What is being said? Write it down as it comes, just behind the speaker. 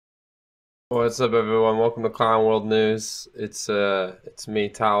What's up, everyone? Welcome to Clown World News. It's me,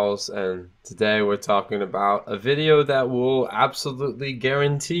 Towels, and today we're talking about a video that will absolutely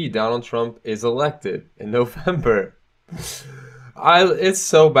guarantee Donald Trump is elected in November. It's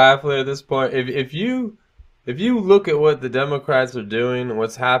so baffling at this point. If you look at what the Democrats are doing,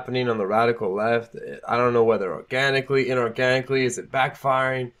 what's happening on the radical left, I don't know whether organically, inorganically, is it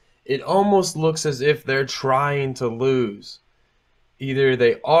backfiring? It almost looks as if they're trying to lose. Either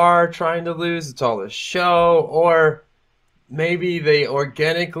they are trying to lose, it's all a show, or maybe they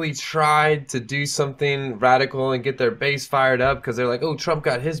organically tried to do something radical and get their base fired up because they're like, oh, Trump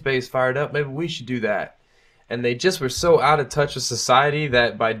got his base fired up, maybe we should do that. And they just were so out of touch with society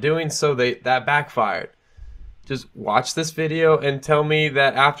that by doing so, that backfired. Just watch this video and tell me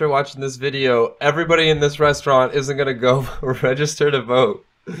that after watching this video, everybody in this restaurant isn't going to go register to vote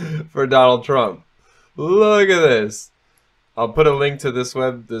for Donald Trump. Look at this. I'll put a link to this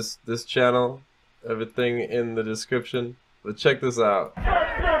this channel, everything in the description. But check this out. If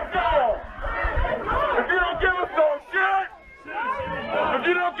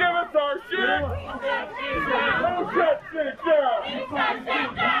you don't give us our shit, shut shit down.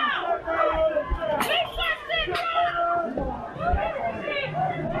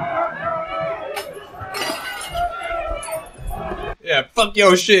 Yeah, fuck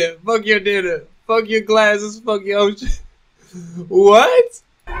your shit, fuck your dinner, fuck your glasses, fuck your shit. What?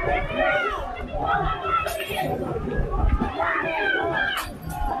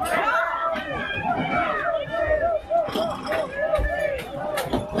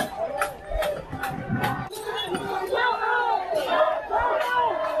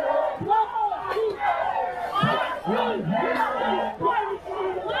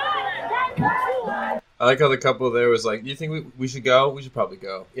 I like how the couple there was like, do you think we should go? We should probably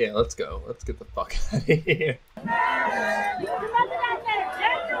go. Yeah, let's go. Let's get the fuck out of here.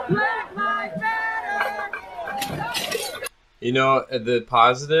 You know, the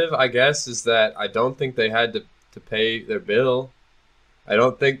positive, I guess, is that I don't think they had to pay their bill. I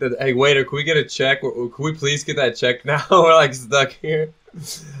don't think that, hey, waiter, can we get a check? Can we please get that check now? We're like stuck here.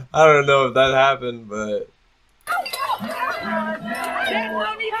 I don't know if that happened, but...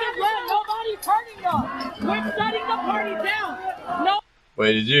 We're shutting the party down. No.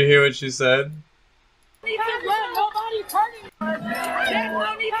 Wait, did you hear what she said? Nobody hurting. There's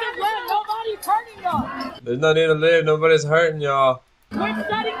no need to run. Nobody's hurting y'all. There's no need to live. Nobody's hurting y'all. We're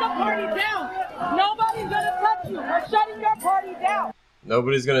shutting the party down. Nobody's gonna touch you. We're shutting your party down.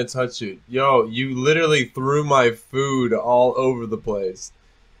 Nobody's gonna touch you. Yo, you literally threw my food all over the place.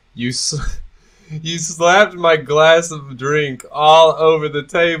 You slapped my glass of drink all over the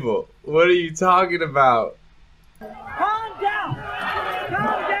table. What are you talking about? Calm down.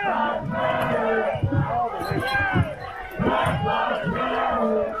 Calm down.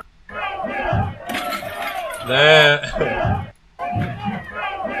 Nah.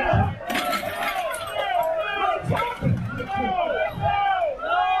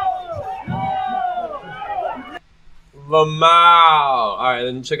 Lamau. Alright,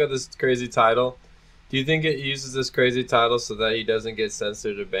 then check out this crazy title. Do you think it uses this crazy title so that he doesn't get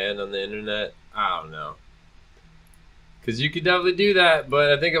censored or banned on the internet? I don't know. Because you could definitely do that,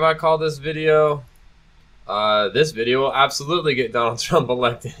 but I think if I call this video will absolutely get Donald Trump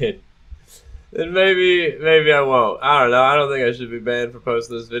elected. Then maybe I won't. I don't know. I don't think I should be banned for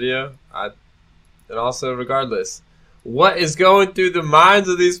posting this video. And also, regardless, what is going through the minds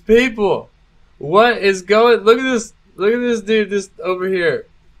of these people? What is going... Look at this dude just over here.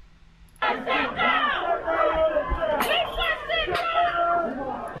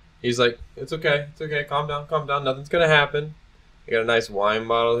 He's like, it's okay, calm down, nothing's gonna happen. You got a nice wine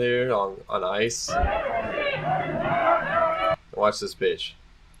bottle here on ice. Watch this bitch.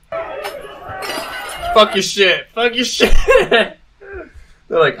 Fuck your shit. They're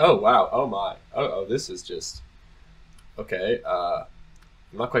like, oh wow, oh my, oh this is just okay. I'm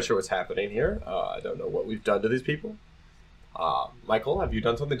not quite sure what's happening here. I don't know what we've done to these people. Michael, have you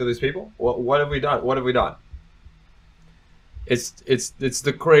done something to these people? What have we done? What have we done? It's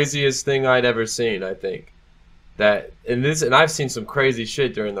the craziest thing I'd ever seen. I think that and I've seen some crazy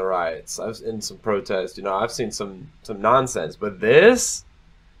shit during the riots. I've in some protests. You know, I've seen some nonsense. But this,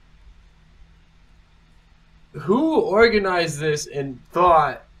 who organized this and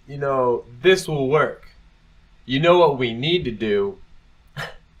thought, you know, this will work? You know what we need to do.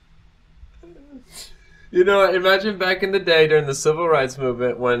 You know, imagine back in the day during the civil rights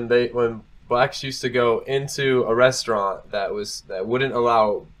movement when blacks used to go into a restaurant that wouldn't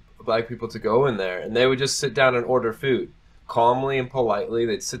allow black people to go in there, and they would just sit down and order food calmly and politely.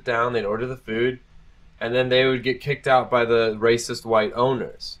 They'd sit down, they'd order the food, and then they would get kicked out by the racist white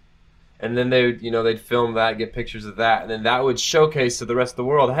owners. And then they would, they'd film that, get pictures of that, and then that would showcase to the rest of the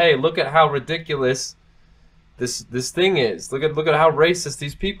world, hey, look at how ridiculous this thing is. Look at how racist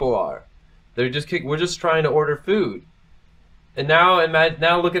these people are. We're just trying to order food. And now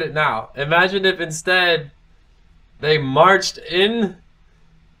look at it now. Imagine if instead they marched in.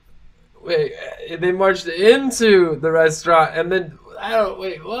 Wait, they marched into the restaurant and then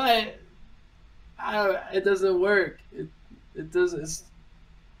what? It doesn't work. It doesn't.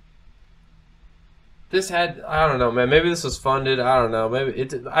 I don't know, man. Maybe this was funded. I don't know.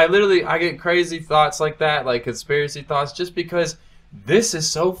 I get crazy thoughts like that, like conspiracy thoughts, just because this is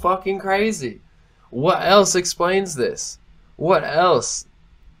so fucking crazy. What else explains this? What else?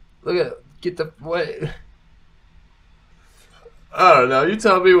 What? I don't know. You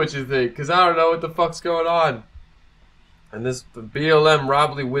tell me what you think, because I don't know what the fuck's going on. And this BLM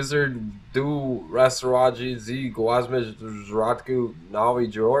Robly Wizard Du Rasaraji Z Guazmij Zratku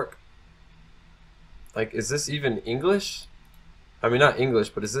Navi Jork. Like, is this even English? I mean, not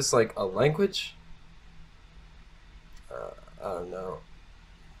English, but is this like a language? I don't know.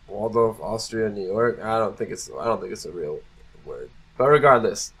 Waldorf, Austria, New York. I don't think it's a real word. But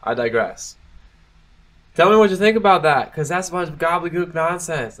regardless, I digress. Tell me what you think about that, because that's a bunch of gobbledygook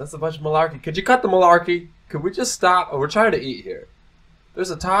nonsense. That's a bunch of malarkey. Could you cut the malarkey? Could we just stop? Oh, we're trying to eat here.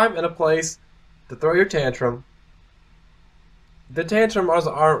 There's a time and a place to throw your tantrum. The tantrums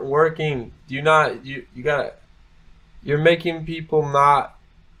aren't working. You're making people not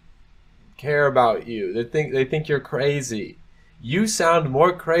care about you. They think you're crazy. You sound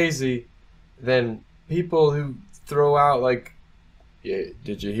more crazy than people who throw out like, yeah,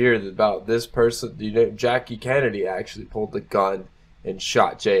 did you hear about this person? You know, Jackie Kennedy actually pulled the gun and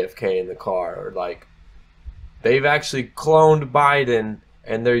shot JFK in the car, or like they've actually cloned Biden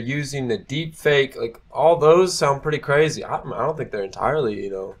and they're using the deep fake. Like, all those sound pretty crazy. I don't think they're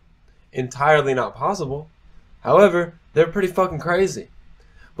entirely, entirely not possible. However, they're pretty fucking crazy.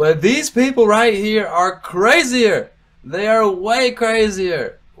 But these people right here are crazier. They are way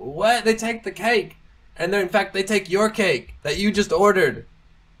crazier. What? They take the cake. And in fact, they take your cake that you just ordered.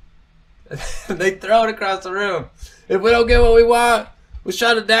 They throw it across the room. If we don't get what we want, we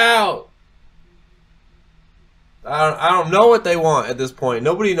shut it down. I don't know what they want at this point.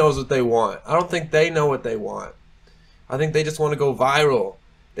 Nobody knows what they want. I don't think they know what they want. I think they just want to go viral.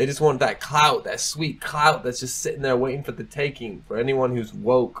 They just want that clout, that sweet clout that's just sitting there waiting for the taking for anyone who's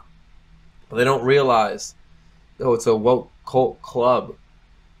woke. But they don't realize, oh, it's a woke cult club.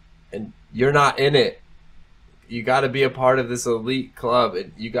 And you're not in it. You got to be a part of this elite club,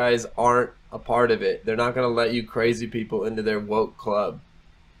 and you guys aren't a part of it. They're not going to let you crazy people into their woke club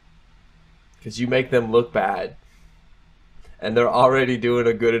because you make them look bad. And they're already doing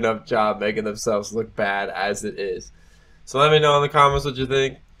a good enough job making themselves look bad as it is. So let me know in the comments what you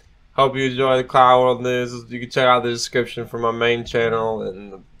think. Hope you enjoy the Clown World News. You can check out the description for my main channel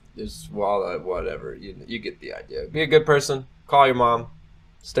and just whatever. You get the idea. Be a good person. Call your mom.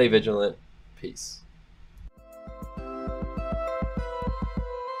 Stay vigilant. Peace.